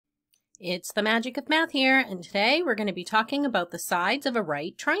It's the magic of math here, and today we're going to be talking about the sides of a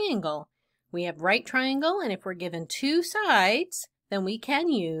right triangle. We have right triangle, and if we're given two sides, then we can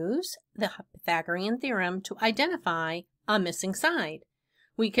use the Pythagorean theorem to identify a missing side.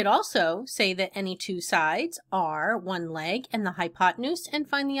 We could also say that any two sides are one leg and the hypotenuse and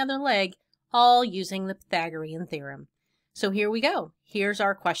find the other leg, all using the Pythagorean theorem. So here we go. Here's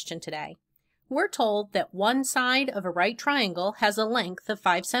our question today. We're told that one side of a right triangle has a length of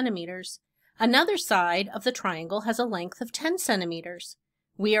 5 centimeters. Another side of the triangle has a length of 10 centimeters.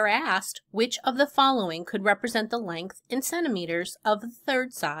 We are asked which of the following could represent the length in centimeters of the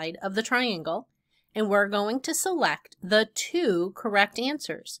third side of the triangle, and we're going to select the two correct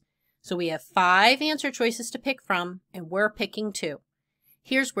answers. So we have 5 answer choices to pick from, and we're picking 2.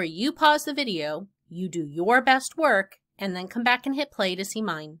 Here's where you pause the video, you do your best work, and then come back and hit play to see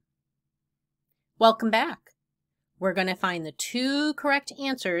mine. Welcome back. We're going to find the 2 correct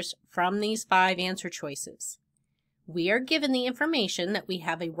answers from these 5 answer choices. We are given the information that we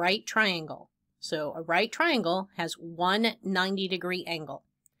have a right triangle. So a right triangle has one 90-degree angle,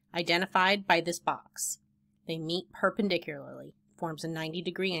 identified by this box. They meet perpendicularly, forms a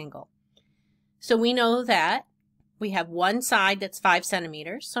 90-degree angle. So we know that we have one side that's 5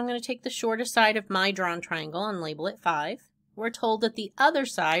 centimeters. So I'm going to take the shortest side of my drawn triangle and label it 5. We're told that the other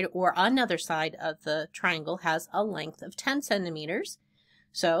side or another side of the triangle has a length of 10 centimeters,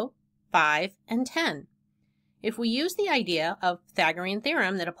 so 5 and 10. If we use the idea of Pythagorean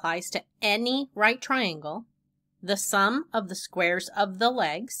theorem that applies to any right triangle, the sum of the squares of the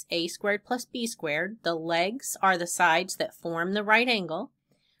legs, a squared plus b squared, the legs are the sides that form the right angle,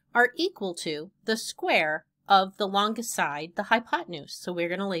 are equal to the square of the longest side, the hypotenuse. So we're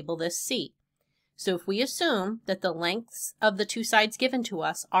going to label this C. So if we assume that the lengths of the two sides given to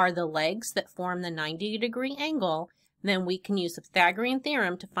us are the legs that form the 90-degree angle, then we can use the Pythagorean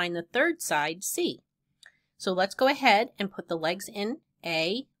theorem to find the third side, C. So let's go ahead and put the legs in.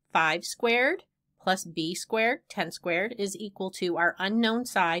 A, 5 squared, plus b squared, 10 squared, is equal to our unknown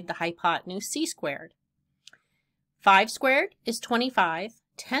side, the hypotenuse, C squared. 5 squared is 25,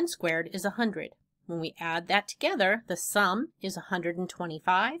 10 squared is 100. When we add that together, the sum is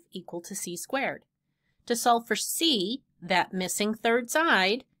 125 equal to C squared. To solve for C, that missing third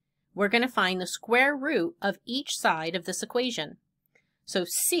side, we're going to find the square root of each side of this equation. So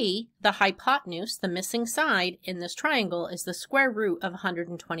C, the hypotenuse, the missing side in this triangle, is the square root of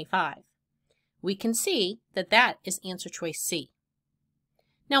 125. We can see that that is answer choice C.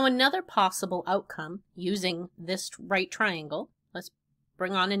 Now another possible outcome using this right triangle, let's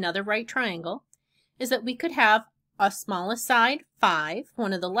bring on another right triangle, is that we could have a smallest side, 5,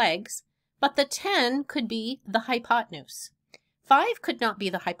 one of the legs, but the 10 could be the hypotenuse. 5 could not be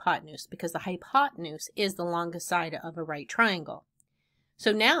the hypotenuse because the hypotenuse is the longest side of a right triangle.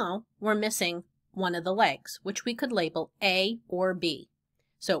 So now we're missing one of the legs, which we could label A or B.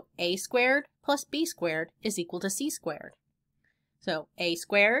 So A squared plus B squared is equal to C squared. So A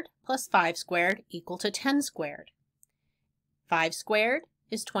squared plus 5 squared equal to 10 squared. 5 squared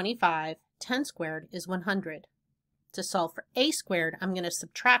is 25, 10 squared is 100. To solve for A squared, I'm going to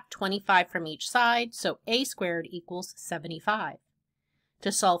subtract 25 from each side, so A squared equals 75.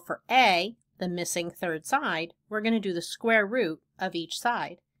 To solve for A, the missing third side, we're going to do the square root of each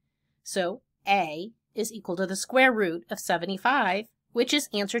side. So A is equal to the square root of 75, which is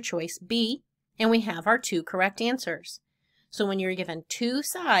answer choice B, and we have our 2 correct answers. So when you're given 2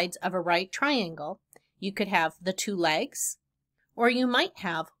 sides of a right triangle, you could have the 2 legs, or you might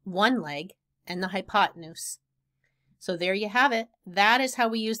have one leg and the hypotenuse. So there you have it. That is how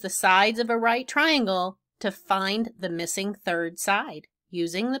we use the sides of a right triangle to find the missing third side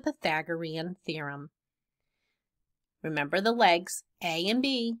using the Pythagorean theorem. Remember the legs, A and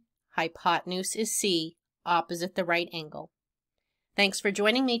B, hypotenuse is C, opposite the right angle. Thanks for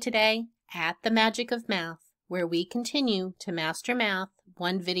joining me today at The Magic of Math, where we continue to master math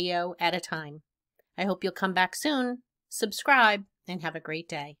one video at a time. I hope you'll come back soon, subscribe, and have a great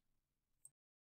day.